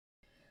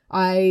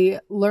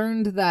I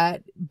learned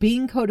that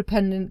being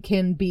codependent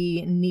can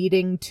be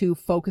needing to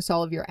focus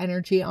all of your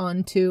energy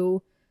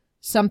onto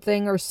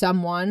something or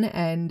someone,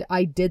 and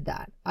I did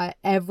that.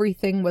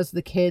 Everything was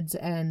the kids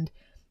and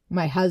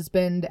my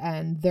husband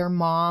and their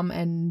mom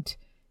and,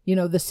 you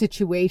know, the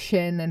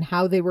situation and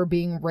how they were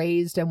being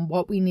raised and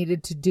what we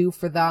needed to do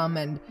for them,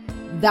 and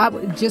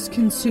that just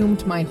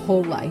consumed my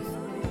whole life.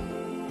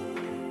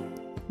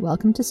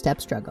 Welcome to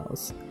Step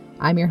Struggles.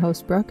 I'm your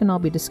host, Brooke, and I'll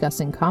be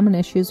discussing common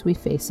issues we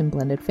face in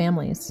blended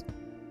families.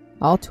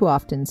 All too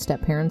often,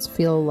 step parents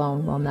feel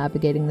alone while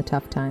navigating the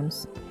tough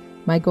times.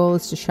 My goal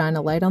is to shine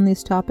a light on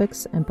these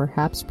topics and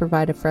perhaps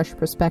provide a fresh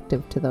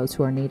perspective to those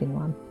who are needing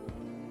one.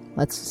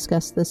 Let's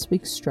discuss this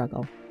week's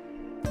struggle.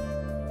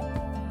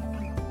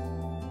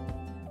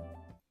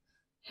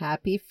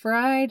 Happy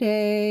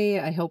Friday.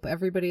 I hope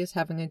everybody is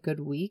having a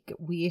good week.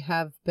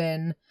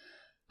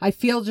 I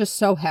feel just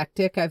so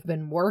hectic. I've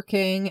been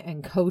working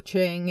and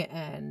coaching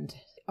and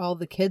all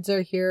the kids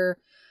are here.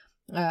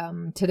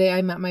 Today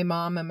I met my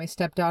mom and my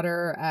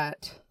stepdaughter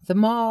at the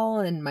mall,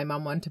 and my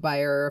mom wanted to buy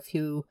her a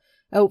few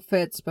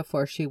outfits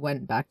before she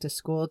went back to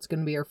school. It's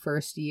going to be her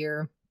first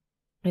year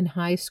in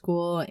high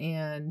school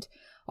and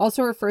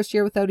also her first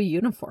year without a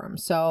uniform.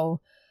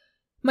 So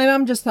my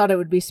mom just thought it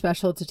would be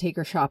special to take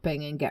her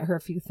shopping and get her a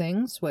few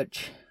things,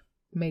 which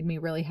made me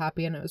really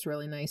happy, and it was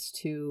really nice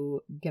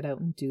to get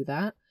out and do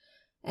that.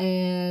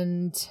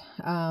 And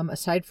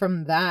aside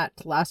from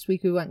that, last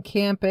week we went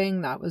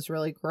camping. That was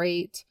really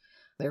great.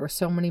 There were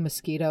so many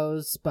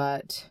mosquitoes,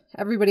 but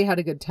everybody had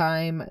a good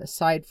time,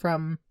 aside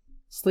from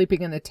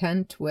sleeping in a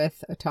tent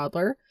with a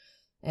toddler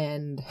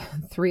and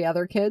 3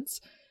 other kids.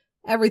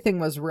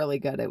 Everything was really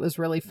good. It was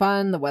really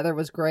fun. The weather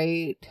was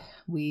great.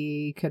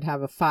 We could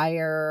have a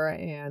fire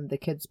and the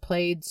kids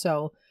played.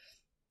 So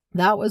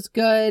that was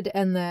good.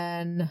 And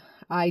then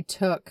I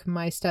took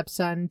my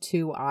stepson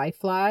to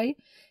iFly.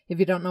 If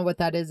you don't know what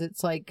that is,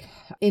 it's like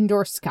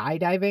indoor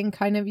skydiving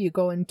kind of. You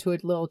go into a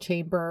little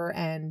chamber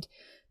and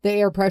the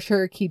air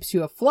pressure keeps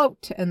you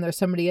afloat, and there's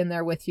somebody in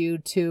there with you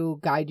to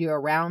guide you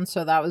around.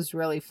 So that was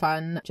really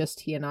fun.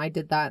 Just he and I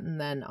did that.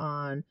 And then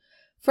on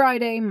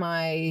Friday,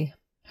 my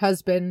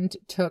husband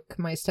took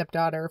my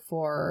stepdaughter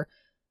for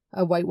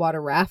a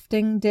whitewater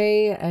rafting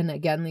day. And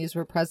again, these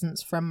were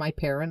presents from my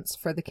parents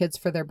for the kids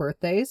for their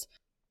birthdays.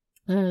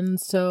 And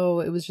so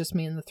it was just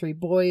me and the 3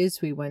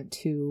 boys. We went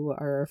to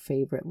our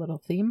favorite little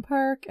theme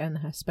park and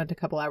spent a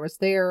couple hours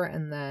there.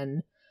 And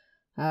then,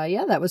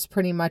 that was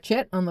pretty much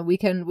it. On the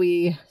weekend,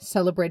 we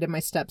celebrated my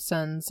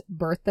stepson's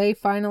birthday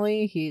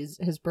finally.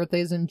 His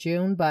birthday's in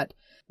June, but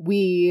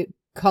we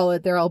call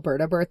it their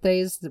Alberta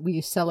birthdays.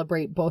 We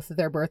celebrate both of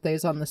their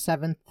birthdays on the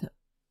 7th.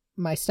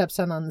 My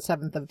stepson on the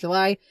 7th of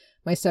July,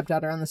 my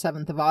stepdaughter on the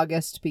 7th of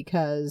August,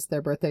 because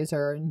their birthdays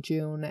are in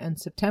June and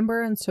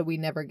September. And so we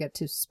never get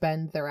to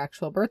spend their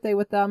actual birthday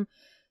with them.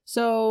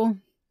 So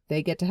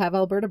they get to have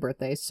Alberta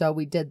birthdays. So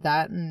we did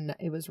that and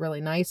it was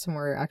really nice. And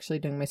we're actually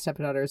doing my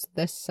stepdaughter's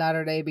this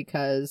Saturday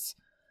because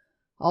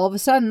all of a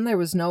sudden there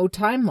was no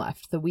time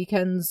left. The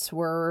weekends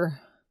were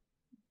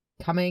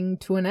coming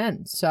to an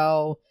end.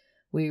 So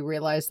we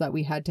realized that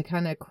we had to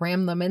kind of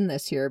cram them in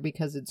this year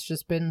because it's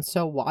just been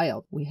so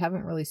wild. We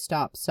haven't really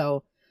stopped.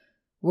 So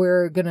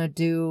we're going to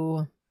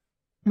do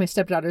my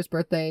stepdaughter's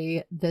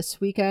birthday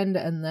this weekend.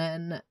 And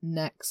then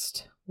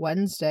next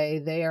Wednesday,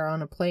 they are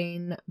on a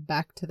plane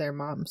back to their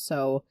mom.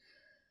 So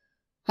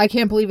I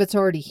can't believe it's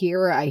already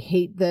here. I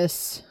hate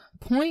this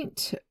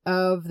point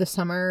of the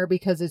summer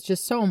because it's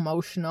just so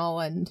emotional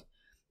and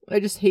I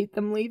just hate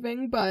them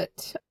leaving.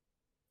 But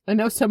I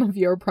know some of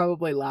you are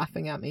probably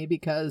laughing at me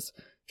because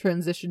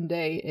transition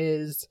day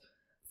is,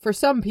 for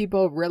some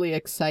people, really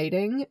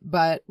exciting,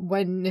 but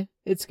when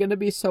it's going to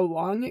be so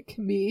long, it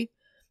can be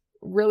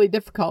really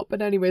difficult.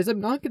 But anyways,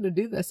 I'm not going to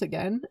do this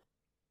again.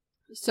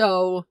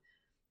 So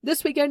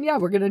this weekend,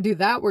 we're going to do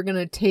that. We're going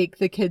to take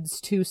the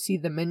kids to see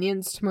the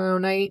Minions tomorrow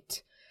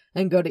night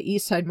and go to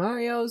Eastside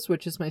Mario's,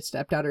 which is my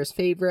stepdaughter's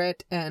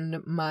favorite. And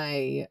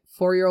my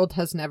 4-year-old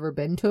has never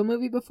been to a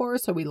movie before,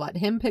 so we let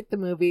him pick the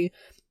movie.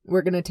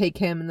 We're going to take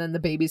him, and then the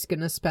baby's going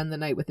to spend the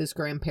night with his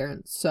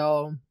grandparents.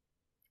 So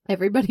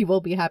everybody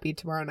will be happy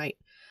tomorrow night,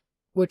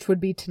 which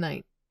would be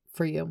tonight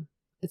for you.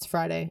 It's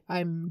Friday.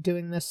 I'm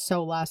doing this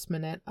so last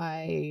minute.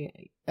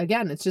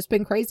 It's just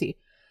been crazy.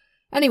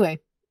 Anyway,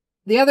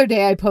 the other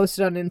day I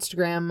posted on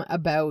Instagram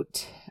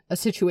about a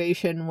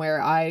situation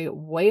where I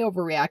way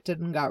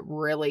overreacted and got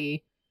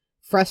really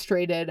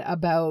frustrated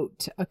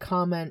about a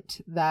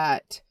comment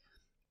that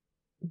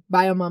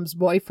Biomom's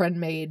boyfriend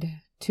made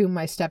to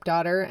my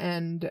stepdaughter.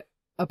 And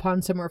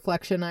upon some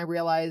reflection, I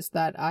realized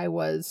that I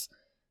was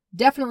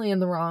definitely in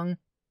the wrong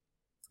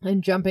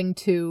and jumping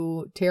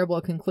to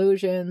terrible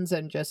conclusions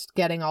and just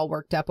getting all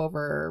worked up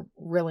over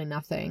really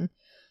nothing.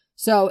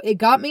 So it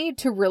got me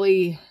to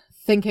really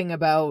thinking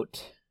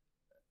about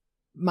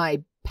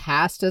my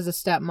past as a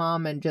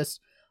stepmom and just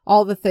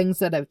all the things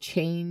that have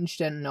changed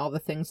and all the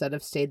things that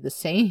have stayed the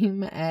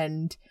same.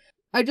 And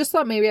I just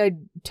thought maybe I'd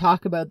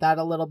talk about that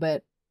a little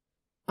bit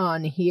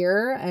on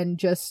here and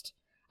just,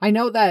 I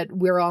know that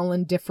we're all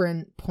in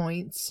different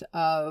points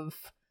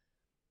of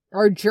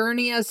our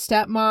journey as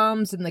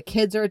stepmoms, and the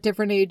kids are at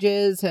different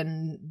ages,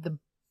 and the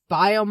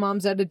bio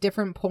mom's at a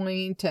different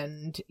point,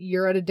 and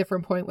you're at a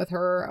different point with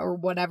her or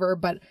whatever.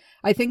 But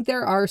I think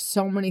there are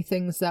so many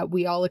things that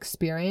we all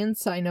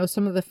experience. I know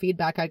some of the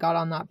feedback I got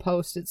on that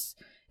post, it's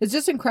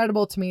just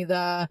incredible to me,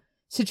 the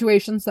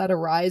situations that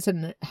arise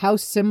and how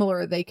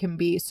similar they can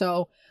be.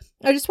 So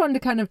I just wanted to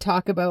kind of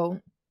talk about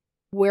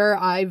where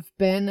I've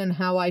been and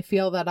how I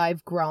feel that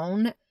I've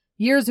grown.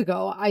 Years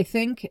ago, I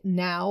think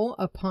now,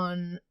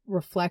 upon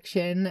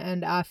reflection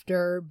and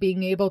after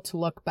being able to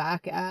look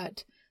back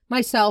at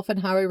myself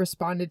and how I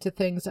responded to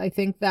things, I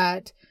think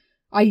that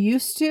I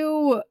used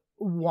to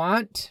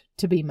want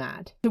to be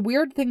mad. It's a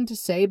weird thing to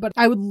say, but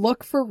I would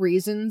look for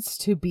reasons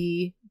to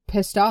be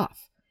pissed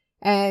off.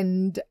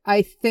 And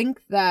I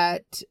think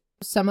that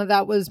some of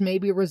that was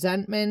maybe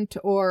resentment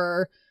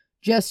or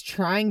just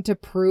trying to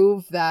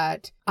prove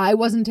that I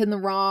wasn't in the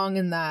wrong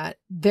and that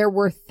there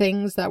were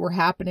things that were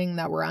happening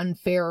that were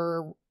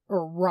unfair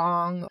or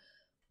wrong.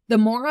 The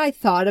more I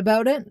thought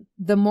about it,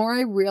 the more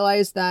I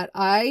realized that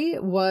I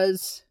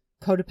was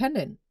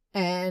codependent.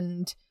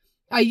 And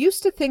I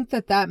used to think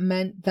that that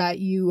meant that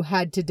you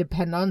had to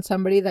depend on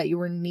somebody, that you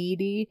were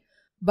needy.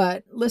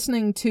 But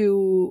listening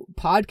to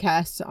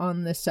podcasts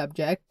on this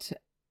subject,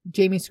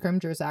 Jamie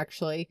Scrimger's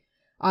actually,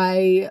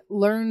 I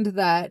learned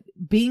that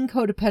being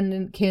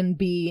codependent can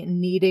be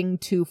needing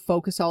to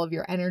focus all of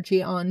your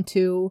energy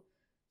onto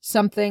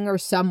something or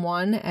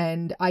someone.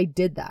 And I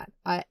did that.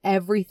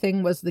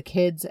 Everything was the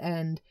kids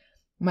and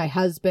my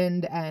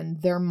husband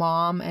and their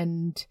mom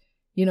and,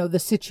 you know, the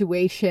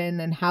situation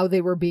and how they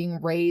were being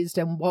raised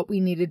and what we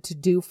needed to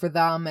do for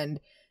them.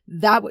 And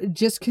that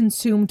just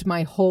consumed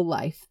my whole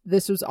life.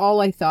 This was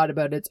all I thought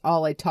about. It's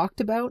all I talked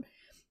about.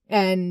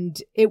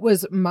 And it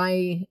was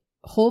my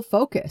whole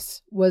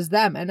focus was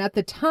them. And at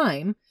the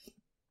time,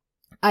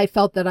 I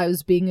felt that I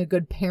was being a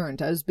good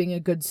parent. I was being a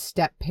good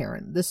step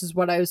parent. This is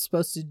what I was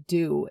supposed to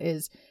do,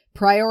 is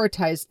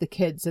prioritize the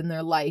kids in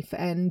their life.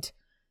 And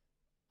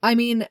I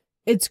mean,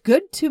 it's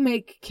good to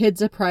make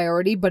kids a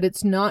priority, but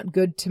it's not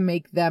good to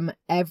make them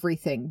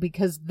everything,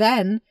 because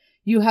then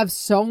you have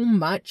so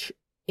much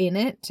in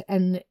it.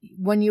 And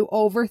when you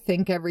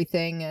overthink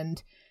everything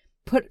and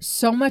put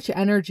so much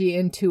energy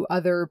into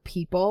other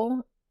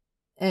people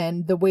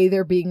and the way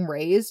they're being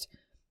raised,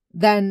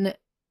 then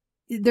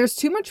there's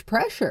too much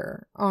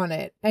pressure on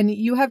it and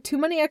you have too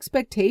many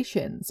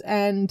expectations.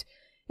 And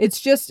it's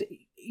just,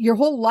 your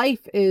whole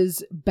life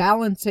is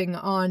balancing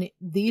on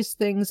these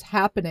things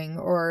happening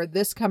or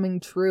this coming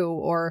true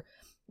or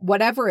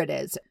whatever it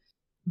is.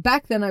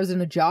 Back then I was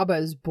in a job, I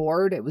was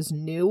bored, it was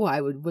new,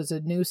 I was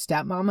a new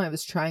stepmom, I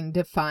was trying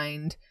to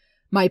find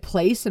my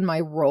place and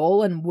my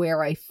role and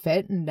where I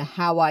fit and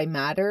how I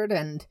mattered.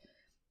 And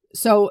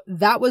so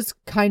that was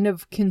kind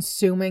of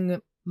consuming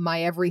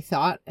my every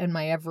thought and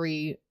my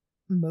every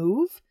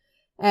move.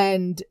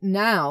 And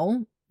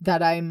now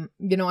that I'm,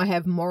 you know, I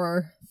have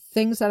more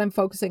things that I'm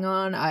focusing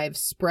on, I've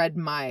spread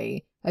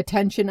my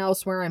attention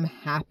elsewhere, I'm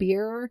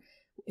happier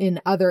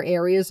in other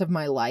areas of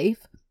my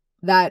life,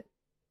 that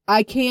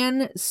I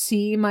can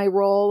see my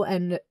role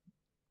and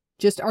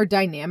just our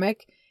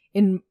dynamic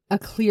in a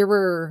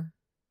clearer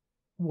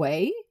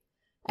way.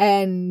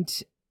 And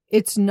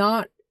it's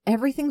not,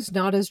 everything's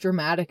not as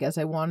dramatic as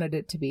I wanted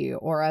it to be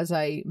or as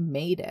I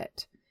made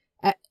it.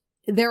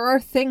 There are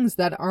things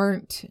that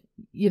aren't,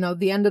 you know,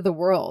 the end of the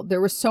world.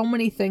 There were so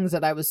many things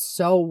that I was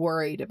so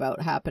worried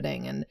about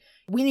happening. And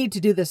we need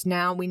to do this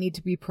now. We need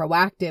to be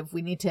proactive.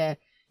 We need to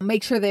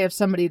make sure they have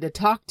somebody to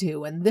talk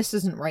to. And this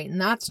isn't right. And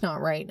that's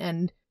not right.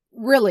 And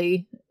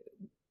really,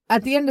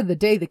 at the end of the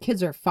day, the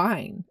kids are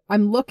fine.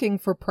 I'm looking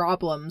for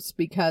problems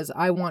because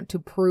I want to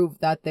prove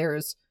that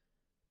there's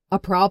a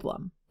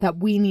problem that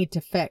we need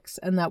to fix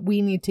and that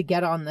we need to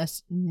get on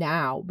this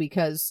now,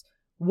 because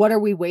what are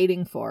we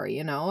waiting for,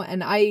 you know?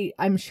 And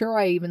I'm sure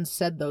I even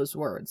said those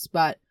words,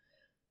 but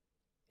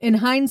in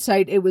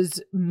hindsight, it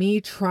was me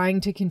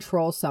trying to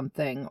control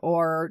something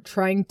or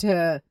trying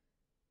to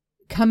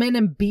come in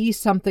and be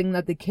something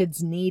that the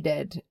kids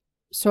needed.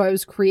 So I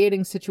was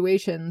creating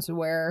situations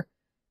where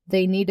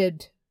they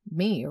needed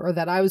me, or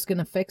that I was going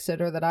to fix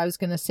it, or that I was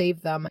going to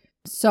save them.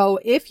 So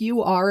if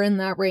you are in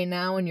that right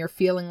now and you're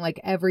feeling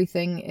like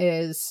everything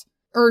is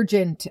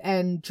urgent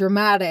and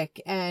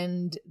dramatic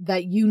and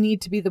that you need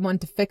to be the one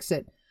to fix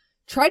it,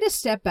 try to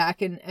step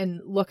back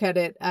and look at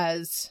it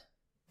as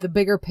the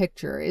bigger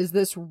picture. Is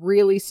this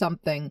really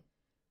something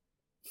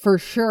for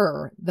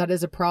sure that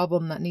is a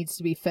problem that needs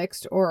to be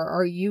fixed? Or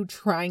are you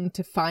trying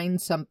to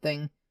find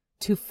something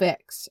to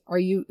fix?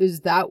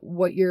 Is that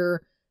what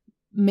you're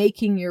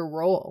making your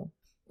role?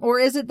 Or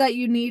is it that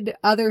you need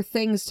other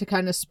things to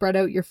kind of spread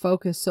out your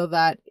focus so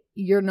that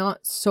you're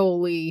not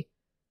solely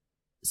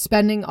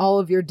spending all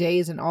of your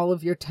days and all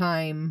of your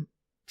time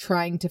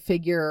trying to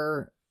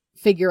figure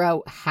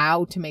out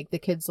how to make the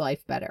kids'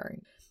 life better?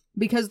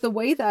 Because the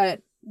way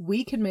that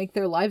we can make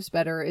their lives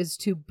better is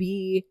to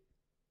be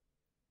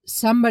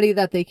somebody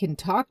that they can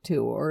talk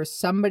to, or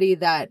somebody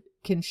that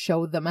can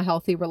show them a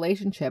healthy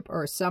relationship,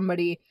 or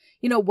somebody,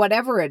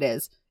 whatever it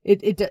is,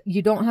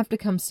 you don't have to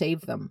come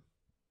save them,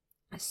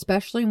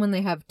 especially when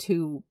they have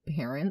two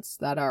parents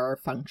that are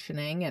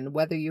functioning, and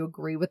whether you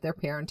agree with their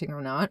parenting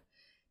or not,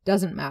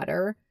 doesn't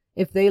matter.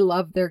 If they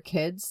love their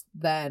kids,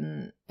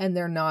 then, and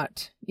they're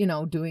not,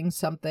 doing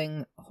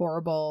something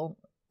horrible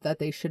that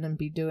they shouldn't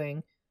be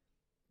doing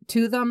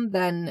to them,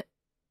 then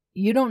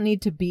you don't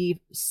need to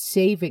be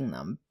saving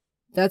them.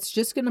 That's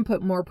just going to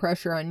put more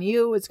pressure on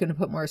you. It's going to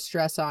put more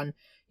stress on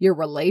your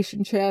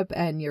relationship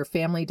and your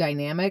family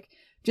dynamic.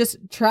 Just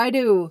try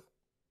to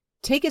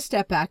take a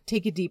step back,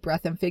 take a deep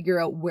breath, and figure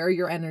out where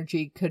your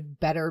energy could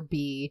better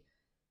be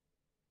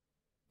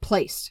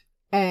placed.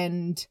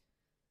 And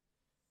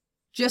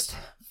just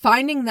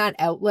finding that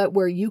outlet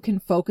where you can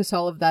focus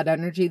all of that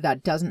energy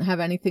that doesn't have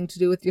anything to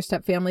do with your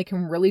stepfamily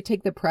can really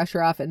take the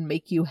pressure off and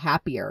make you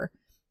happier.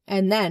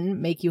 And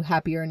then make you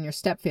happier in your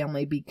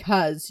stepfamily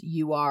because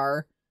you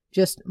are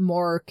just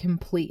more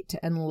complete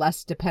and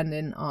less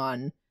dependent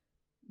on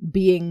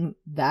being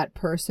that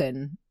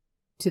person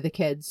to the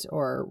kids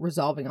or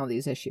resolving all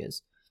these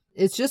issues.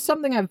 It's just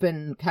something I've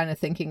been kind of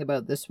thinking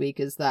about this week,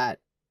 is that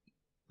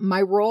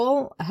my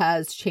role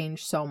has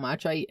changed so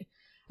much. I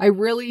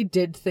really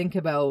did think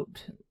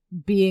about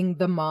being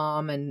the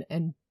mom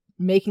and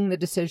making the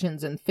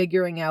decisions and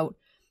figuring out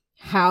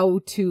how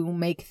to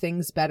make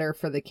things better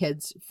for the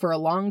kids for a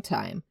long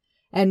time.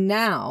 And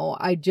now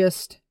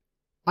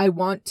I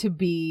want to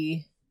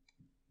be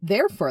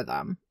there for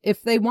them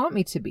if they want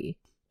me to be.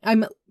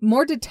 I'm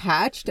more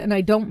detached, and I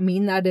don't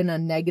mean that in a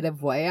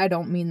negative way. I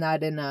don't mean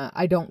that in a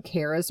I don't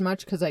care as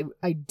much, because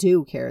I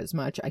do care as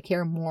much. I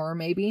care more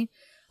maybe.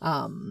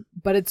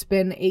 But it's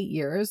been 8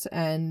 years,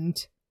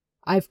 and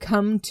I've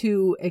come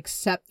to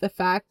accept the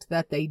fact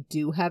that they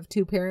do have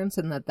two parents,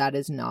 and that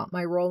is not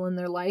my role in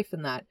their life,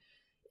 and that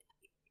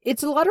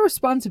it's a lot of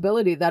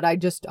responsibility that I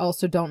just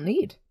also don't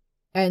need.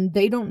 And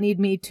they don't need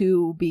me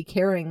to be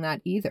carrying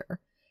that either.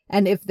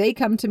 And if they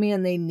come to me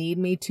and they need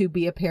me to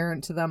be a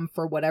parent to them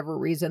for whatever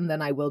reason,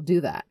 then I will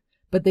do that.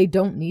 But they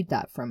don't need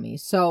that from me.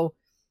 So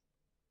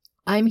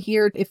I'm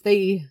here. If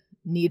they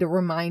need a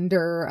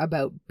reminder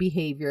about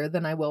behavior,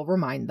 then I will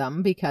remind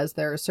them, because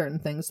there are certain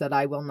things that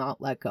I will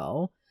not let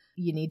go.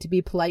 You need to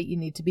be polite. You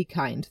need to be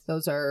kind.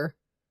 Those are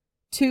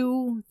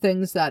two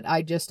things that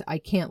I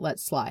can't let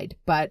slide.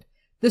 But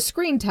the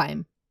screen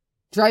time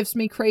drives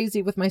me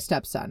crazy with my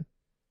stepson.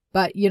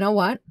 But you know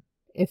what?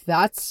 If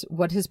that's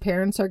what his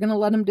parents are going to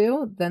let him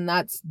do, then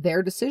that's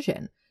their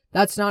decision.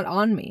 That's not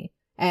on me.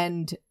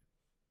 And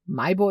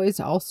my boys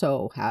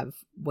also have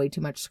way too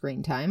much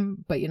screen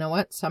time. But you know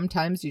what?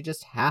 Sometimes you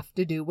just have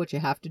to do what you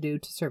have to do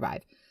to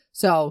survive.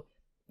 So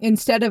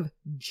instead of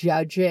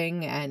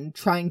judging and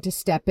trying to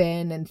step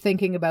in and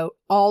thinking about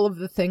all of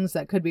the things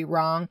that could be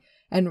wrong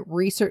and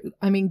research,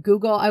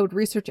 Google, I would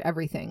research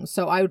everything.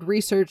 So I would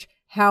research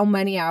how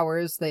many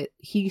hours that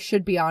he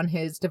should be on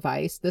his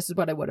device. This is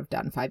what I would have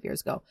done 5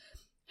 years ago.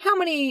 How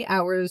many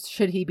hours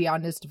should he be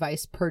on his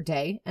device per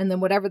day? And then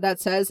whatever that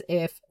says,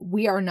 if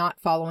we are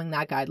not following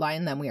that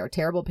guideline, then we are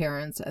terrible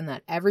parents, and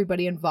that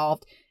everybody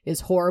involved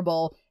is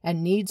horrible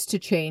and needs to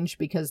change,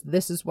 because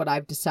this is what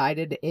I've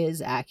decided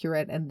is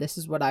accurate, and this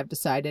is what I've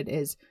decided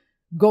is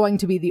going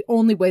to be the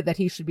only way that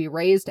he should be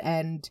raised,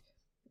 and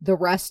the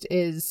rest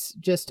is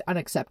just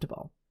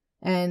unacceptable.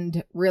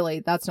 And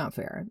really, that's not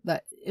fair.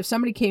 That if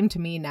somebody came to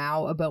me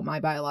now about my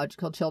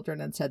biological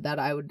children and said that,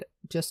 I would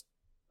just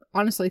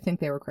honestly think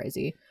they were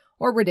crazy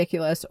or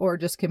ridiculous or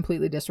just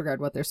completely disregard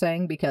what they're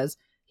saying, because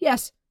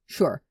yes,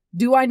 sure.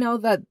 Do I know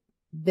that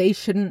they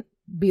shouldn't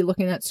be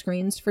looking at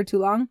screens for too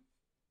long?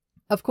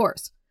 Of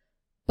course.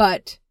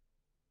 But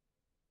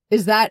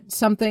is that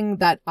something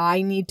that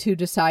I need to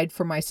decide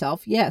for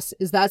myself? Yes.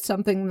 Is that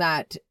something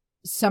that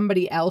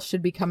somebody else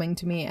should be coming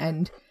to me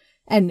and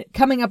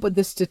coming up with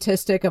the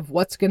statistic of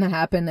what's going to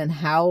happen and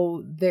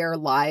how their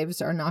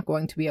lives are not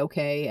going to be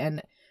okay?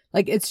 And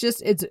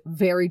it's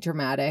very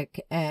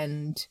dramatic.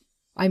 And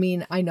I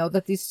know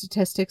that these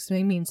statistics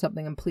may mean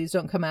something, and please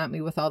don't come at me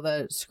with all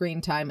the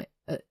screen time.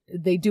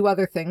 They do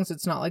other things.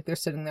 It's not like they're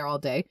sitting there all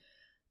day,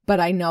 but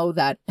I know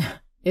that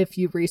if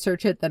you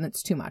research it, then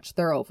it's too much.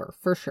 They're over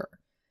for sure.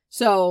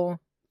 So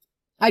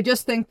I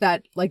just think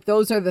that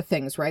those are the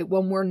things, right?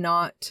 When we're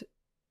not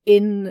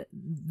in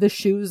the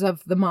shoes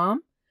of the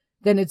mom,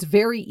 then it's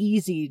very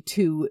easy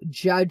to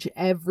judge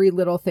every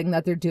little thing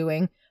that they're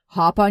doing.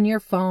 Hop on your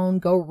phone,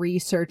 go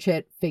research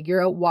it, figure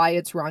out why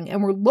it's wrong.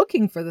 And we're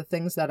looking for the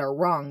things that are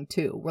wrong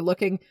too. We're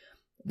looking,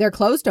 their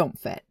clothes don't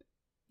fit.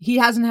 He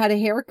hasn't had a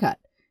haircut.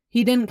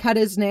 He didn't cut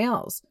his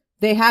nails.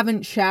 They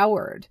haven't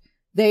showered.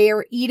 They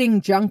are eating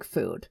junk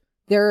food.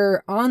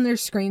 They're on their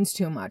screens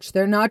too much.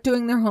 They're not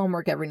doing their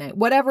homework every night.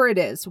 Whatever it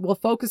is, we'll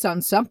focus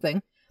on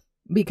something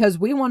because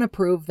we want to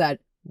prove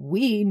that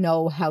we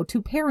know how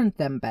to parent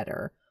them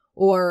better,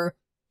 or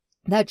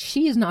that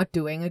she's not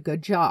doing a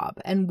good job.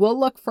 And we'll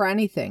look for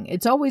anything.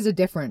 It's always a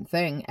different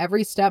thing.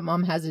 Every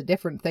stepmom has a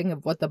different thing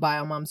of what the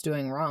biomom's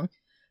doing wrong,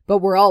 but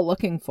we're all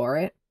looking for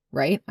it,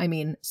 right?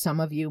 Some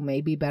of you may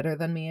be better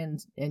than me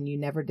and you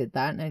never did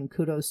that. And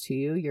kudos to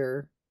you.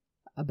 You're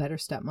a better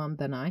stepmom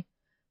than I.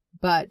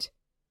 But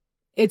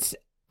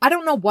I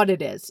don't know what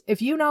it is.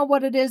 If you know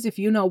what it is, if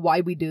you know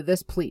why we do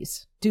this,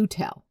 please do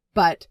tell.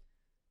 But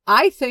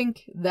I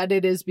think that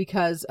it is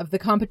because of the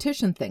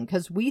competition thing,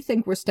 because we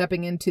think we're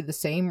stepping into the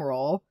same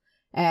role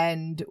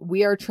and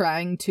we are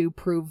trying to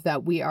prove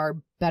that we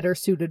are better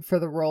suited for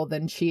the role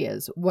than she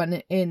is,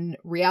 when in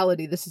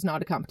reality, this is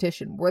not a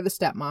competition. We're the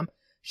stepmom.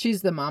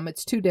 She's the mom.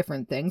 It's two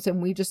different things.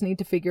 And we just need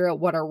to figure out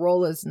what our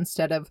role is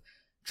instead of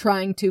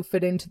trying to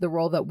fit into the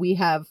role that we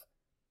have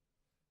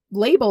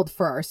labeled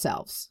for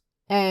ourselves,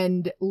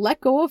 and let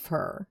go of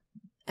her.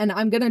 And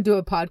I'm going to do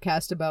a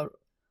podcast about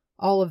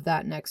all of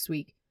that next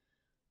week.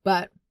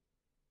 But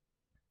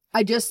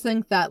I just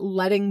think that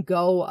letting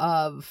go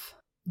of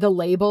the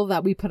label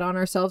that we put on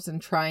ourselves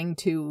and trying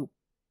to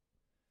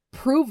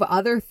prove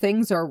other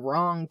things are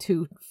wrong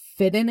to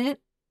fit in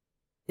it,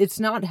 it's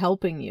not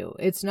helping you.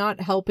 It's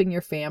not helping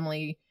your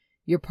family,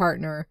 your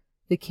partner,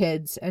 the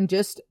kids, and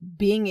just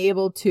being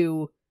able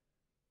to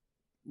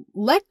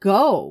let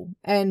go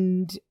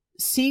and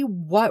see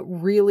what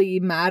really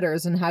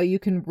matters and how you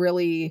can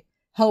really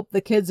help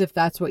the kids if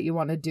that's what you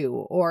want to do,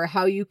 or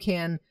how you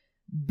can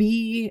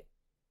be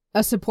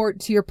a support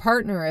to your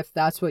partner if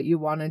that's what you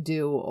want to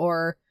do,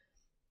 or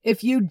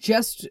if you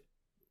just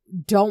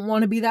don't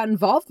want to be that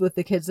involved with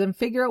the kids, then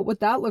figure out what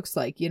that looks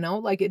like, you know?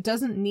 Like, it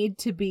doesn't need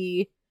to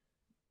be,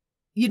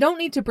 you don't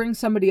need to bring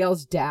somebody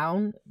else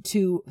down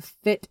to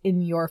fit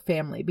in your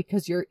family,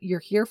 because you're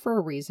here for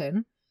a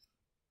reason.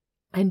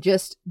 And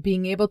just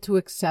being able to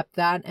accept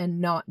that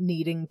and not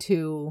needing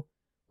to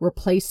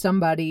replace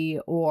somebody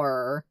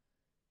or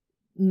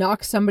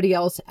knock somebody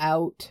else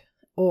out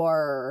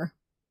or,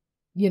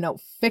 you know,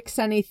 fix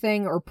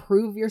anything or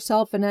prove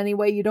yourself in any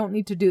way. You don't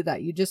need to do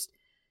that. You just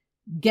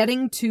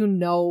getting to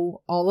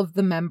know all of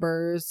the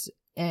members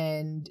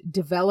and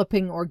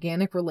developing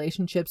organic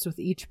relationships with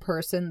each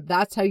person.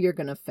 That's how you're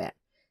going to fit.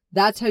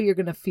 That's how you're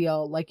going to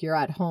feel like you're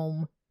at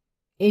home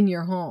in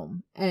your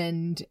home,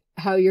 and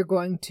how you're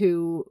going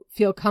to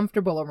feel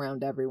comfortable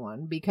around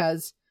everyone,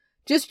 because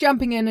just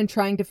jumping in and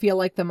trying to feel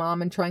like the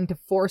mom and trying to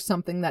force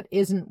something that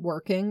isn't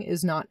working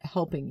is not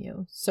helping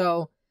you.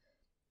 So,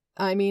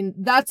 I mean,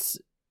 that's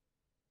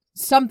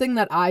something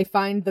that I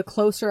find the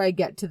closer I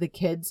get to the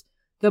kids,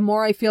 the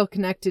more I feel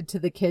connected to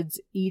the kids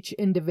each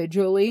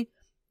individually,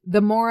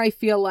 the more I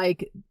feel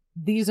like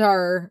these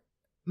are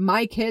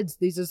my kids.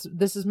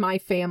 This is my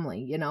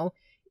family, you know?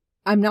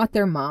 I'm not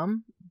their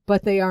mom,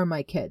 but they are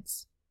my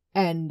kids.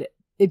 And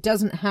it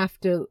doesn't have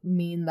to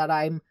mean that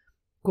I'm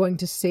going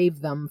to save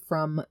them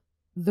from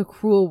the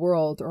cruel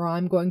world, or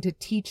I'm going to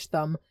teach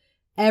them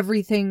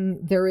everything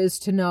there is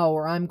to know,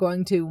 or I'm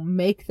going to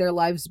make their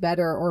lives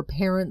better or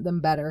parent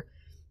them better.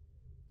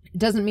 It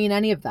doesn't mean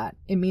any of that.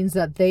 It means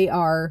that they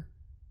are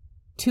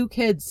two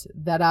kids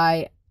that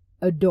I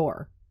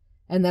adore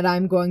and that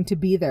I'm going to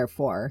be there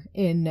for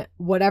in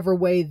whatever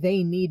way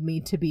they need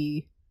me to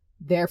be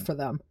there for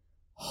them.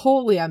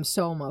 Holy, I'm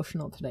so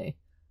emotional today.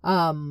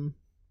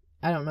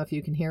 I don't know if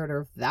you can hear it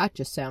or if that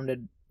just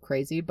sounded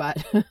crazy,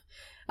 but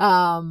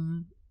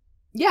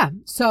yeah,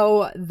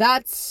 so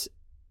that's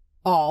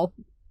all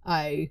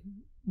I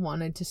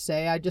wanted to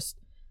say. I just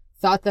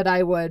thought that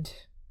I would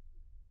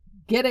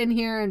get in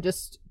here and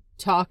just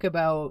talk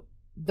about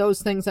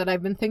those things that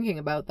I've been thinking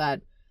about,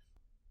 that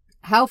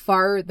how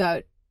far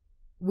that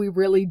we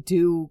really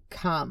do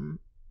come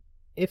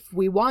if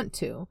we want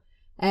to,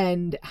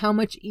 and how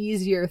much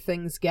easier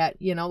things get,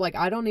 you know, like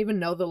I don't even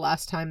know the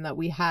last time that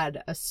we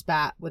had a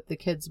spat with the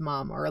kid's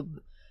mom, or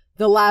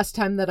the last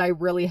time that I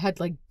really had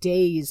like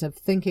days of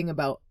thinking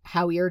about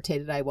how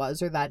irritated I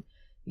was, or that,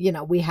 you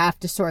know, we have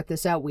to sort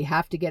this out, we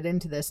have to get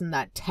into this, and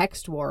that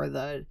text war,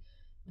 the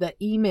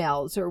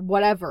emails or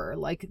whatever,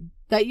 like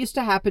that used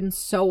to happen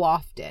so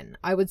often.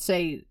 I would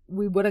say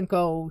we wouldn't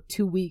go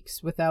 2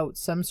 weeks without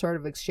some sort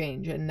of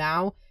exchange, and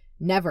now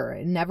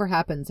it never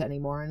happens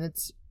anymore. And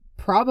it's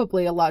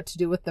probably a lot to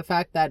do with the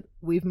fact that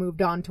we've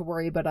moved on to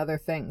worry about other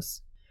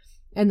things,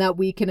 and that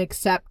we can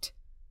accept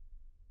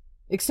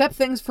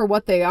things for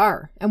what they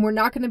are. And we're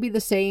not going to be the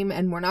same,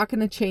 and we're not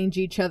going to change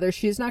each other.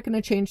 She's not going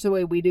to change the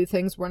way we do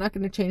things. We're not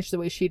going to change the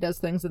way she does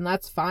things, and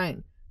that's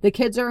fine. The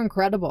kids are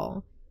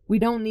incredible. We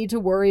don't need to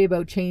worry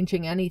about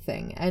changing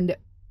anything. And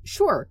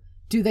sure,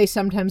 do they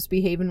sometimes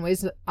behave in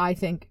ways that I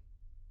think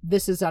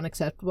this is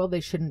unacceptable? They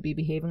shouldn't be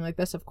behaving like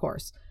this, of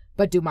course.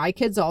 But do my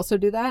kids also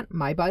do that?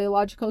 My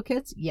biological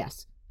kids?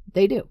 Yes,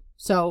 they do.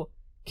 So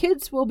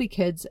kids will be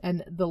kids,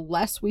 and the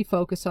less we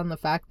focus on the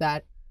fact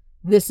that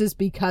this is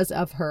because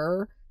of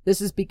her, this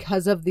is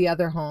because of the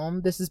other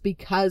home, this is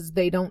because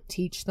they don't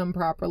teach them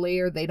properly,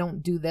 or they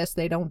don't do this,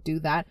 they don't do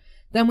that,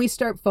 then we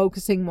start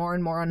focusing more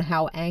and more on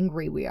how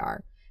angry we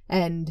are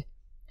and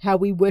how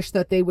we wish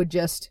that they would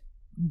just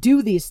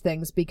do these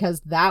things, because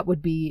that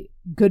would be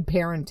good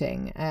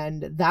parenting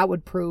and that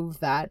would prove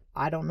that,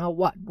 I don't know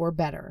what, we're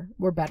better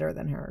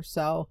than her.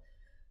 So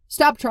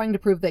stop trying to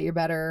prove that you're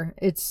better.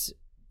 It's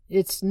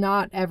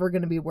not ever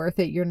going to be worth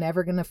it. You're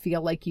never going to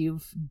feel like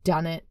you've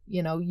done it.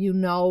 You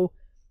know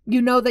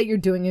that you're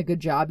doing a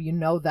good job. You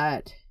know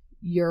that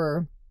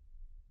you're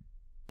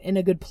in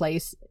a good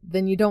place,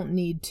 then you don't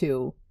need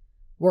to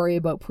worry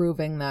about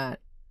proving that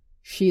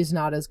she's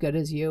not as good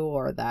as you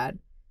or that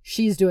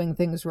she's doing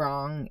things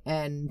wrong.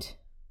 And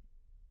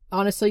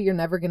honestly, you're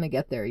never going to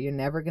get there. You're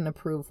never going to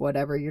prove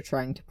whatever you're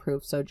trying to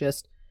prove. So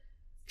just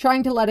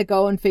trying to let it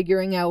go and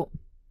figuring out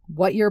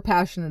what you're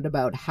passionate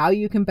about, how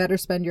you can better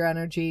spend your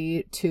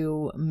energy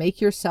to make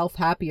yourself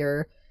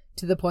happier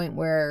to the point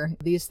where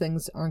these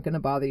things aren't going to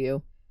bother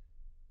you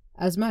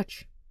as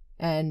much.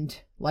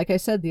 And like I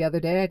said the other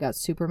day, I got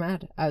super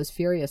mad. I was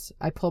furious.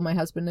 I pulled my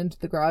husband into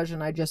the garage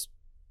and I just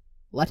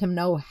let him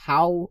know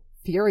how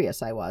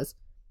furious I was.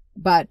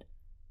 But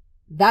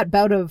that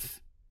bout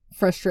of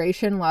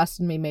frustration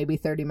lasted me maybe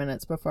 30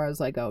 minutes before I was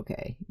like,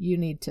 okay, you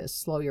need to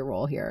slow your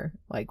roll here.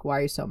 Like, why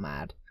are you so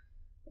mad?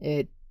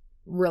 It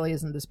really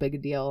isn't this big a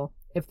deal.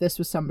 If this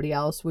was somebody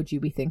else, would you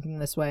be thinking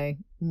this way?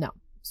 No.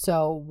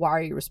 So why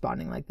are you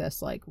responding like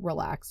this? Like,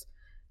 relax.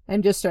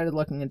 And just started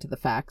looking into the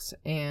facts,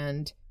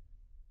 and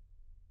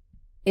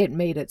it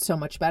made it so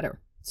much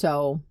better.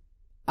 So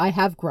I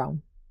have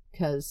grown,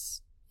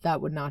 because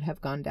that would not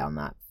have gone down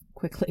that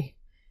quickly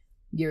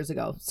years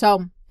ago.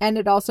 So, and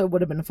it also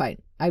would have been a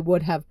fight. I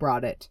would have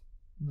brought it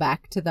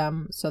back to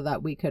them so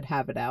that we could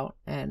have it out.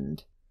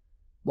 And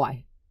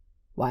why?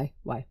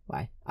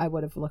 I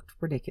would have looked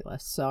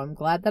ridiculous. So I'm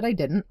glad that I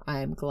didn't.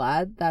 I'm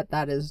glad that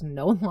that is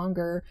no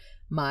longer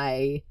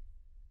my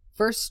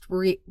first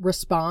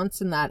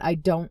response, and that I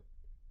don't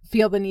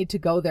feel the need to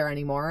go there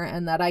anymore,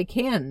 and that I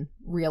can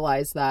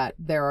realize that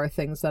there are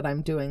things that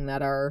I'm doing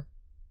that are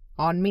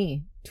on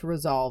me to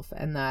resolve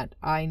and that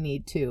I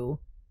need to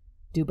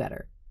do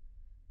better.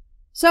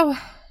 So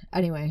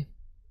anyway,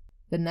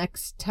 the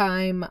next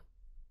time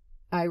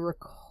I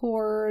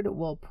record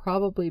will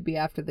probably be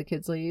after the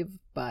kids leave,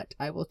 but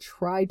I will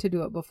try to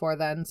do it before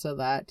then so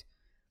that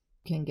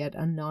I can get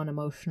a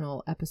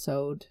non-emotional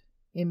episode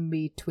in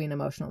between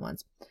emotional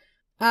ones.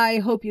 I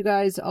hope you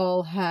guys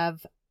all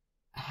have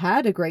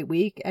had a great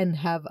week and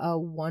have a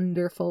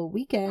wonderful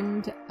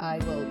weekend. I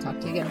will talk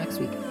to you again next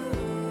week.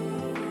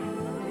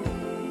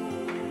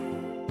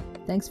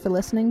 Thanks for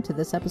listening to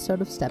this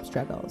episode of Step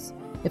Struggles.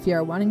 If you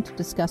are wanting to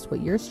discuss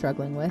what you're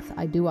struggling with,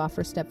 I do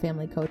offer step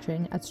family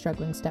coaching at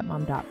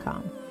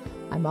strugglingstepmom.com.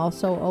 I'm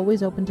also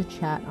always open to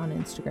chat on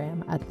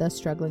Instagram at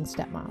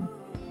thestrugglingstepmom.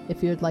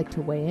 If you would like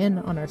to weigh in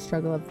on our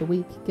struggle of the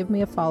week, give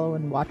me a follow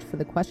and watch for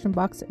the question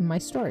box in my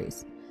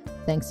stories.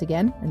 Thanks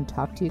again, and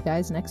talk to you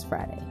guys next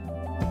Friday.